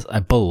watched as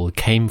a bull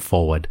came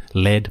forward,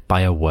 led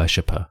by a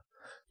worshipper.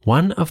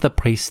 One of the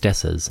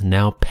priestesses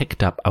now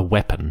picked up a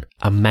weapon,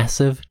 a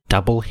massive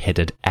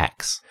double-headed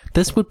axe.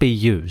 This would be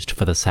used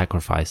for the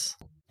sacrifice.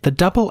 The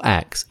double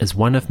axe is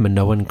one of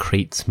Minoan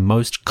Crete's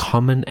most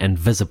common and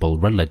visible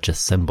religious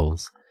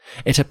symbols.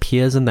 It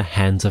appears in the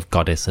hands of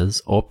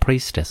goddesses or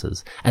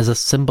priestesses as a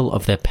symbol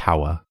of their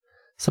power.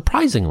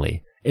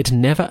 Surprisingly, it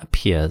never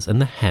appears in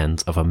the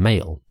hands of a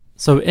male.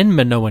 So in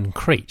Minoan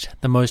Crete,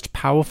 the most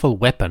powerful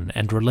weapon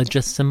and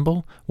religious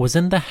symbol was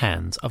in the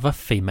hands of a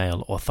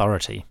female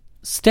authority.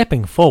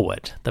 Stepping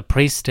forward, the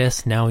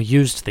priestess now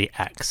used the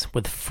axe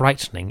with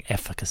frightening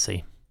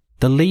efficacy.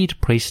 The lead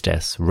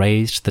priestess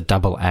raised the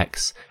double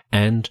axe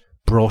and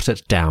brought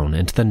it down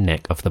into the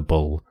neck of the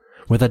bull.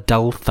 With a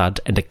dull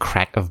thud and a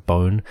crack of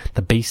bone,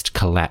 the beast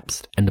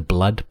collapsed and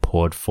blood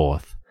poured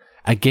forth.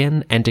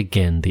 Again and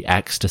again the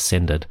axe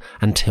descended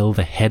until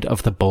the head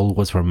of the bull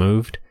was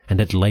removed and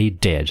it lay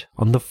dead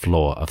on the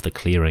floor of the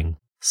clearing.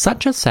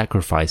 Such a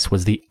sacrifice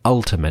was the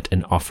ultimate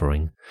in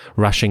offering.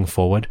 Rushing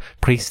forward,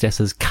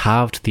 priestesses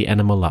carved the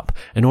animal up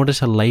in order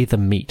to lay the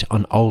meat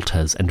on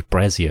altars and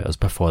braziers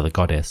before the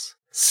goddess.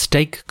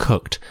 Steak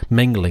cooked,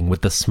 mingling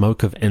with the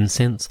smoke of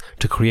incense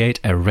to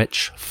create a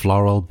rich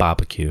floral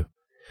barbecue.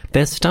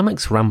 Their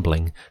stomachs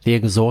rumbling, the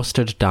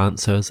exhausted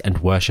dancers and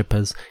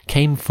worshippers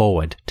came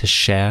forward to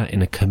share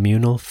in a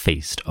communal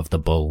feast of the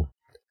bull.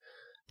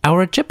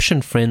 Our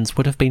Egyptian friends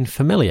would have been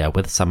familiar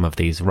with some of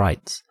these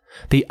rites.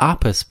 The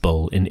Apis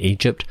bull in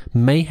Egypt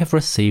may have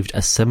received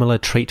a similar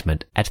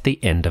treatment at the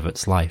end of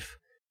its life.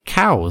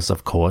 Cows,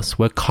 of course,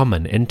 were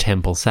common in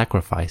temple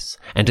sacrifice,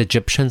 and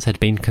Egyptians had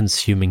been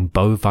consuming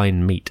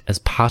bovine meat as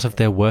part of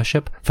their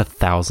worship for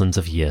thousands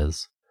of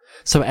years.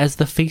 So as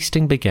the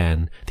feasting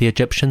began, the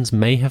Egyptians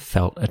may have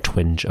felt a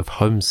twinge of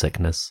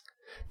homesickness.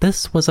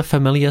 This was a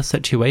familiar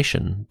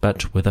situation,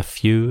 but with a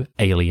few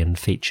alien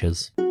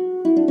features.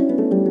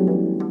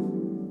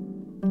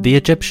 The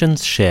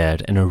Egyptians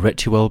shared in a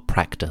ritual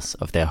practice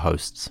of their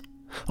hosts.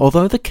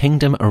 Although the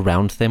kingdom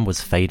around them was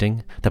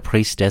fading, the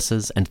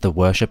priestesses and the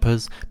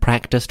worshippers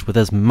practiced with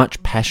as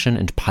much passion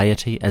and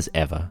piety as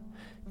ever.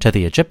 To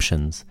the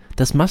Egyptians,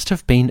 this must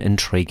have been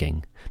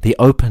intriguing. The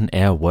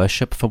open-air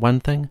worship, for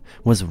one thing,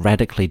 was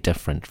radically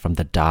different from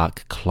the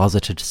dark,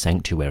 closeted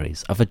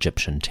sanctuaries of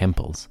Egyptian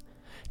temples.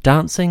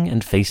 Dancing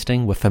and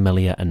feasting were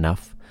familiar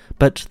enough,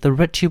 but the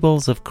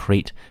rituals of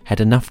Crete had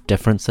enough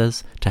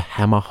differences to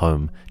hammer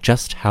home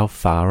just how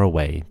far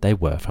away they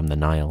were from the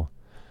Nile.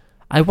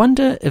 I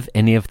wonder if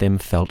any of them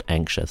felt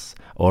anxious,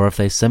 or if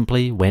they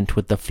simply went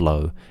with the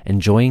flow,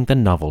 enjoying the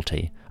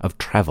novelty of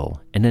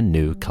travel in a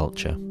new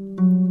culture.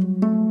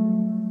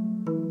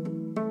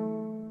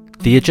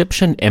 The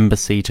Egyptian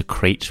embassy to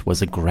Crete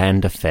was a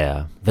grand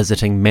affair,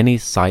 visiting many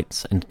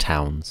sites and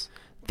towns.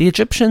 The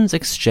Egyptians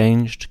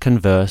exchanged,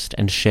 conversed,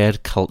 and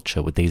shared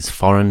culture with these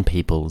foreign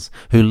peoples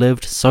who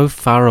lived so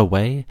far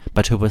away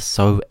but who were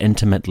so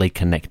intimately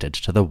connected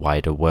to the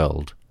wider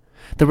world.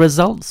 The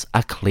results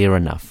are clear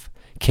enough.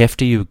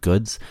 Keftiu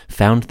goods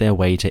found their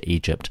way to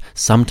Egypt,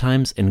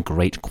 sometimes in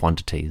great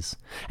quantities,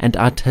 and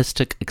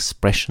artistic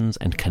expressions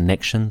and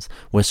connections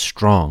were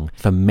strong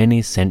for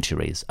many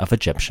centuries of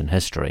Egyptian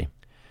history.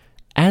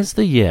 As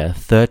the year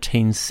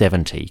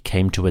 1370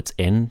 came to its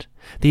end,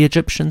 the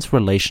Egyptians'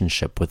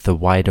 relationship with the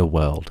wider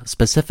world,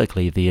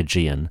 specifically the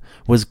Aegean,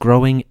 was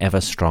growing ever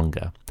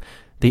stronger.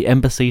 The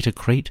embassy to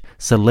Crete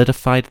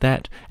solidified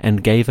that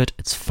and gave it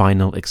its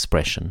final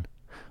expression.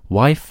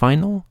 Why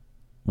final?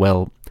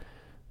 Well,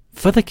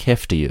 for the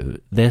Keftiu,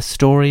 their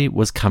story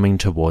was coming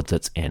towards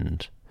its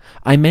end.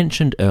 I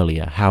mentioned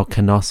earlier how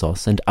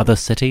Knossos and other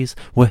cities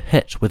were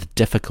hit with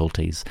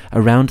difficulties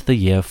around the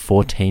year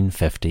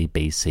 1450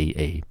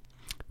 BCE.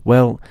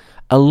 Well,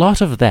 a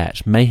lot of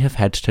that may have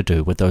had to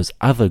do with those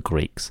other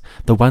Greeks,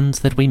 the ones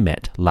that we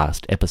met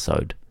last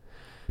episode.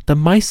 The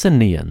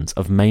Mycenaeans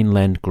of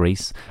mainland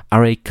Greece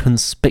are a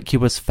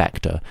conspicuous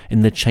factor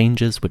in the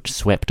changes which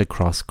swept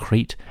across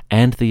Crete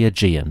and the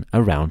Aegean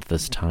around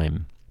this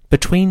time.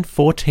 Between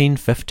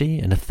 1450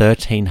 and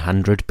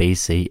 1300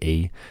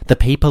 BCE, the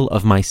people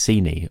of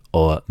Mycenae,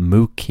 or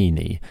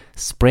Mycenae,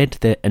 spread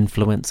their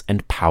influence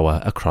and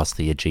power across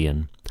the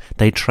Aegean.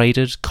 They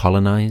traded,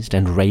 colonized,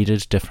 and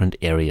raided different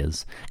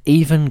areas,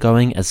 even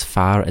going as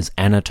far as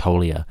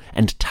Anatolia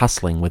and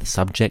tussling with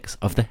subjects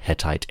of the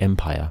Hittite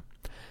Empire.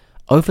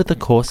 Over the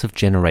course of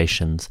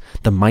generations,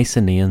 the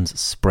Mycenaeans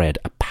spread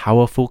a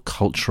powerful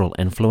cultural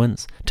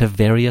influence to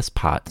various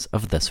parts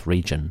of this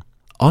region.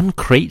 On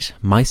Crete,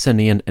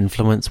 Mycenaean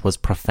influence was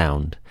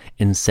profound.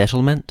 In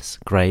settlements,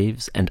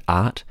 graves, and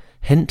art,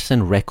 hints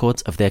and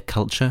records of their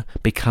culture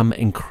become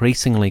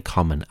increasingly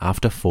common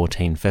after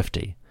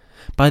 1450.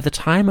 By the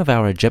time of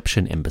our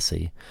Egyptian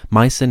embassy,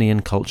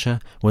 Mycenaean culture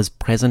was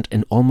present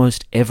in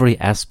almost every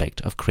aspect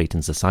of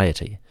Cretan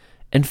society.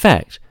 In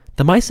fact,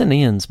 the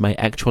Mycenaeans may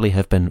actually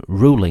have been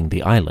ruling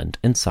the island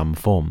in some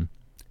form.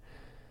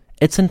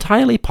 It's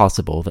entirely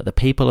possible that the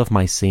people of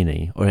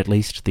Mycenae, or at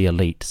least the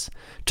elites,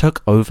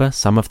 took over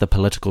some of the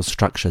political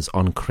structures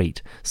on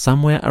Crete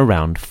somewhere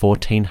around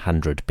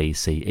 1400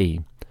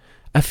 BCE.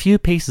 A few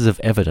pieces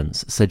of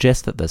evidence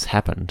suggest that this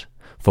happened.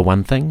 For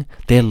one thing,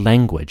 their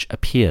language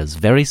appears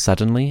very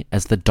suddenly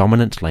as the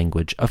dominant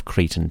language of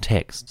Cretan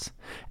texts.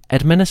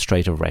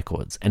 Administrative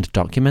records and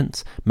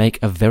documents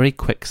make a very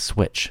quick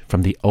switch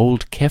from the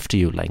old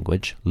Keftiu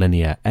language,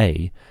 Linear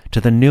A, to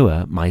the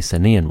newer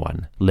Mycenaean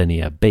one,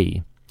 Linear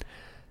B.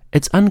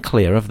 It's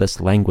unclear if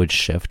this language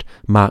shift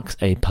marks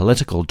a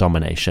political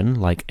domination,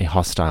 like a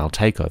hostile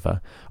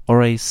takeover,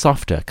 or a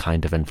softer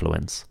kind of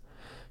influence.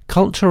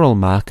 Cultural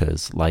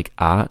markers, like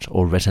art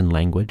or written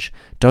language,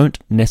 don't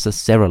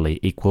necessarily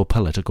equal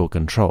political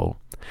control.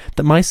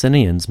 The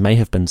Mycenaeans may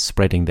have been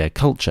spreading their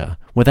culture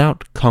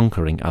without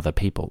conquering other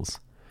peoples.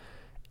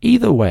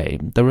 Either way,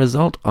 the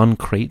result on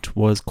Crete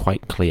was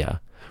quite clear.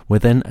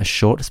 Within a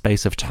short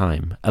space of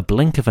time, a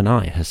blink of an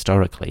eye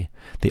historically,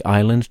 the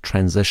island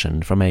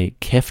transitioned from a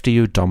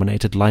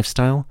Keftiu-dominated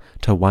lifestyle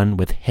to one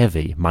with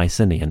heavy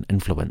Mycenaean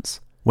influence.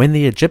 When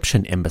the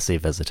Egyptian embassy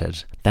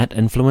visited, that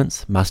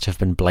influence must have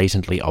been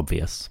blatantly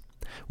obvious.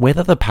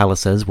 Whether the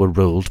palaces were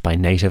ruled by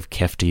native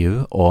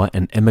Keftiu or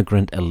an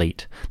immigrant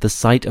elite, the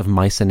sight of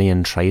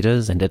Mycenaean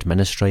traders and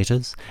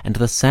administrators and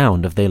the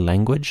sound of their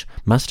language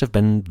must have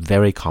been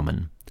very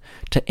common.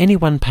 To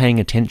anyone paying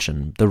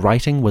attention, the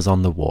writing was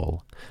on the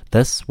wall.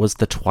 This was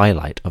the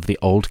twilight of the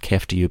old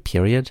Keftiu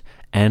period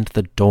and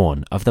the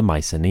dawn of the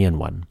Mycenaean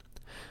one.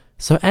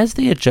 So as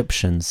the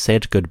Egyptians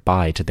said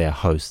goodbye to their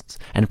hosts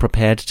and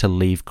prepared to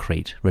leave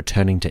Crete,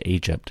 returning to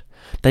Egypt,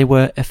 they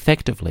were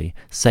effectively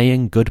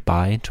saying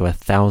goodbye to a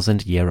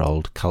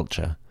 1,000-year-old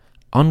culture.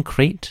 On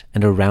Crete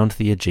and around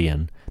the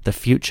Aegean, the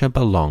future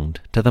belonged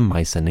to the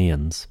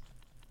Mycenaeans.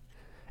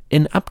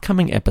 In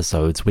upcoming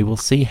episodes, we will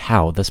see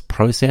how this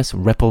process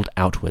rippled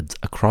outwards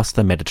across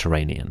the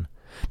Mediterranean.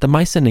 The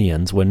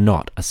Mycenaeans were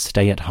not a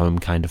stay-at-home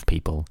kind of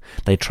people.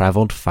 They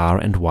travelled far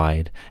and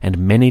wide, and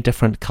many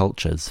different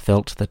cultures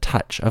felt the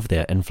touch of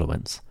their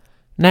influence.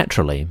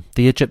 Naturally,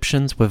 the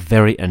Egyptians were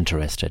very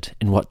interested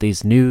in what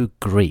these new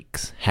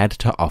Greeks had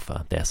to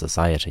offer their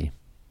society.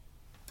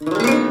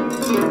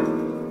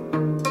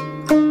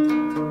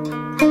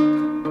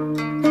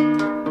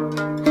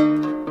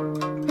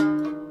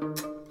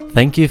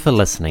 Thank you for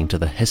listening to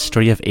the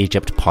History of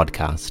Egypt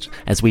podcast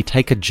as we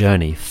take a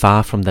journey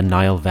far from the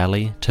Nile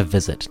Valley to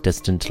visit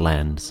distant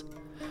lands.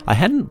 I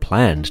hadn't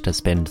planned to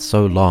spend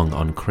so long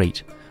on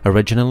Crete.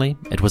 Originally,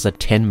 it was a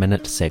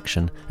 10-minute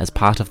section as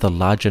part of the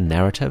larger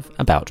narrative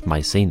about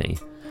Mycenae.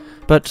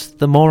 But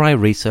the more I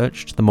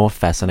researched, the more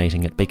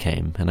fascinating it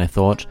became, and I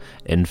thought,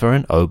 in for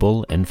an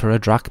obol, in for a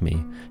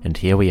drachmi, and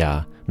here we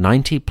are,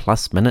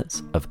 90-plus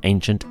minutes of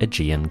ancient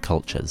Aegean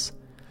cultures.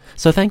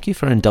 So thank you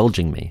for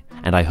indulging me,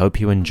 and I hope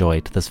you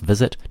enjoyed this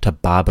visit to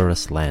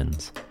barbarous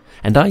lands.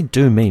 And I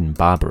do mean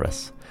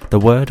barbarous. The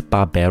word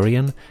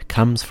barbarian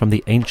comes from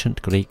the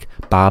ancient Greek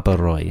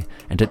barbaroi,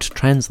 and it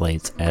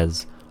translates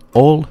as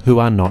all who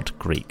are not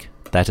Greek,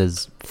 that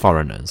is,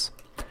 foreigners.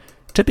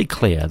 To be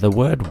clear, the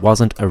word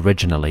wasn't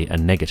originally a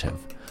negative.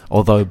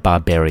 Although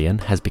barbarian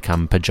has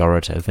become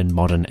pejorative in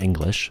modern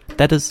English,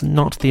 that is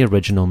not the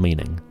original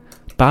meaning.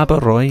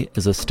 Barbaroi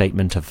is a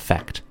statement of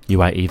fact.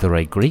 You are either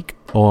a Greek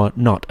or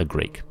not a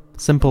Greek.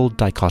 Simple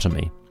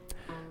dichotomy.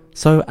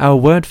 So our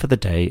word for the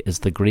day is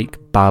the Greek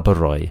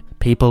barbaroi,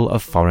 people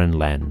of foreign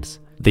lands.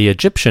 The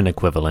Egyptian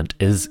equivalent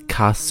is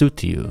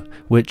Keftiu,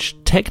 which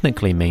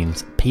technically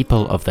means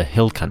people of the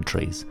hill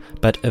countries,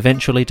 but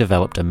eventually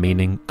developed a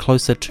meaning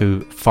closer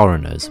to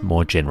foreigners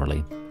more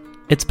generally.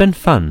 It's been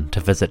fun to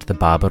visit the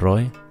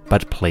barbaroi,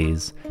 but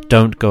please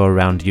don't go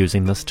around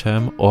using this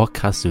term or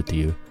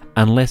Keftiu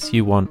unless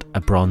you want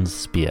a bronze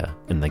spear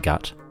in the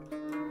gut.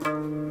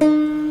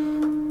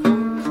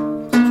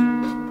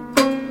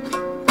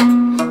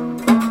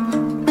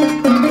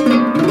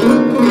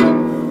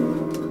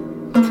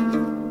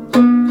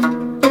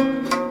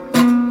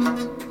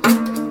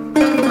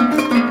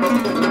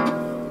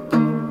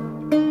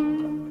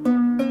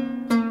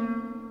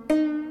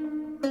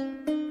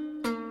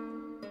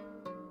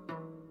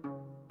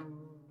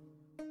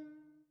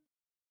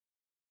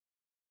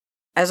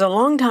 As a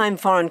long-time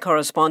foreign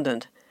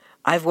correspondent,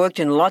 I've worked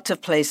in lots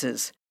of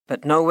places,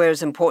 but nowhere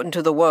as important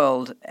to the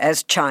world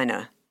as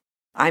China.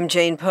 I'm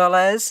Jane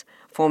Perlez,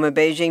 former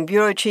Beijing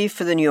bureau chief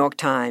for the New York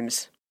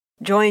Times.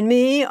 Join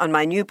me on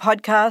my new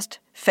podcast,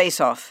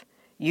 Face Off,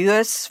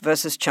 U.S.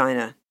 versus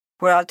China,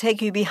 where I'll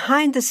take you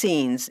behind the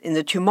scenes in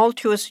the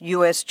tumultuous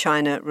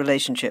U.S.-China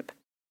relationship.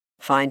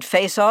 Find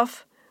Face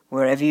Off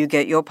wherever you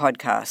get your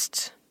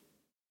podcasts.